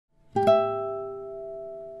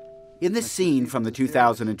In this scene from the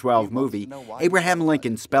 2012 movie, Abraham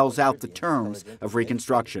Lincoln spells out the terms of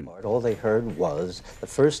Reconstruction. All they heard was the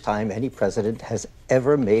first time any president has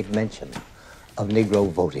ever made mention of Negro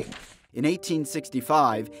voting. In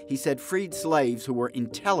 1865, he said freed slaves who were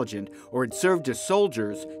intelligent or had served as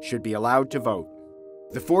soldiers should be allowed to vote.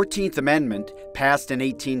 The 14th Amendment, passed in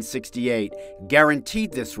 1868,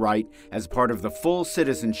 guaranteed this right as part of the full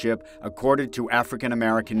citizenship accorded to African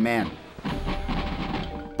American men.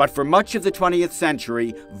 But for much of the 20th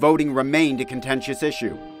century, voting remained a contentious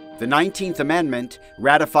issue. The 19th Amendment,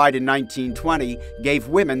 ratified in 1920, gave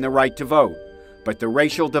women the right to vote, but the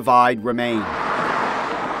racial divide remained.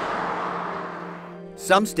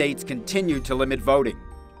 Some states continued to limit voting,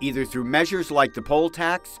 either through measures like the poll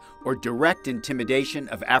tax or direct intimidation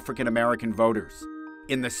of African American voters.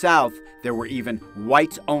 In the South, there were even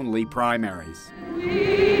whites-only primaries.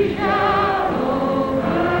 We shall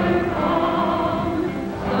overcome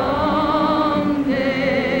someday.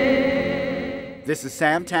 This is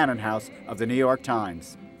Sam Tannenhouse of the New York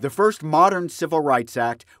Times. The first modern Civil Rights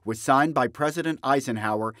Act was signed by President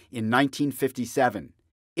Eisenhower in 1957.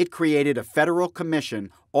 It created a federal commission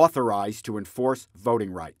authorized to enforce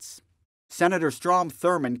voting rights. Senator Strom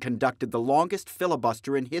Thurmond conducted the longest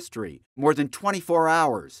filibuster in history, more than 24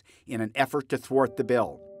 hours, in an effort to thwart the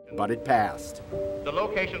bill. But it passed. The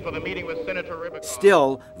location for the meeting with Senator Rubicon.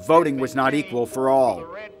 Still, voting was not equal for all.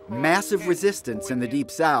 Massive resistance in the Deep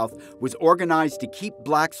South was organized to keep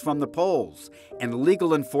blacks from the polls, and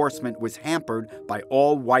legal enforcement was hampered by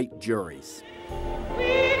all-white juries.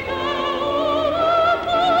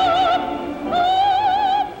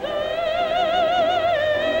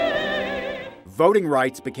 Voting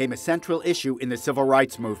rights became a central issue in the civil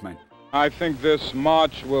rights movement. I think this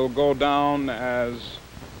march will go down as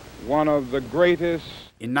one of the greatest.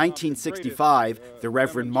 In 1965, the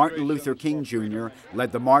Reverend Martin Luther King Jr.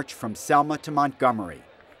 led the march from Selma to Montgomery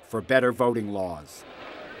for better voting laws.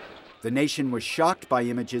 The nation was shocked by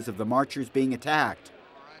images of the marchers being attacked.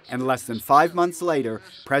 And less than 5 months later,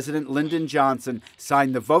 President Lyndon Johnson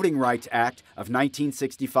signed the Voting Rights Act of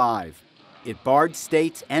 1965. It barred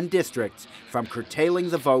states and districts from curtailing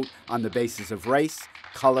the vote on the basis of race,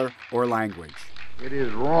 color, or language. It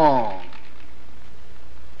is wrong,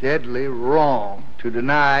 deadly wrong, to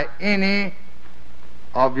deny any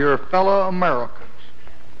of your fellow Americans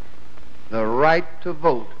the right to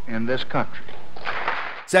vote in this country.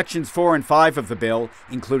 Sections 4 and 5 of the bill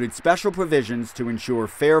included special provisions to ensure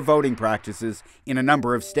fair voting practices in a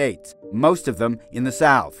number of states, most of them in the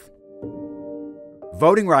South.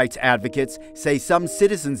 Voting rights advocates say some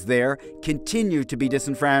citizens there continue to be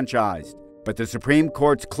disenfranchised. But the Supreme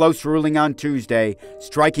Court's close ruling on Tuesday,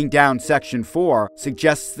 striking down Section 4,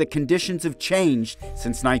 suggests that conditions have changed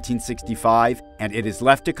since 1965, and it is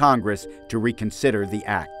left to Congress to reconsider the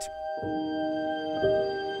act.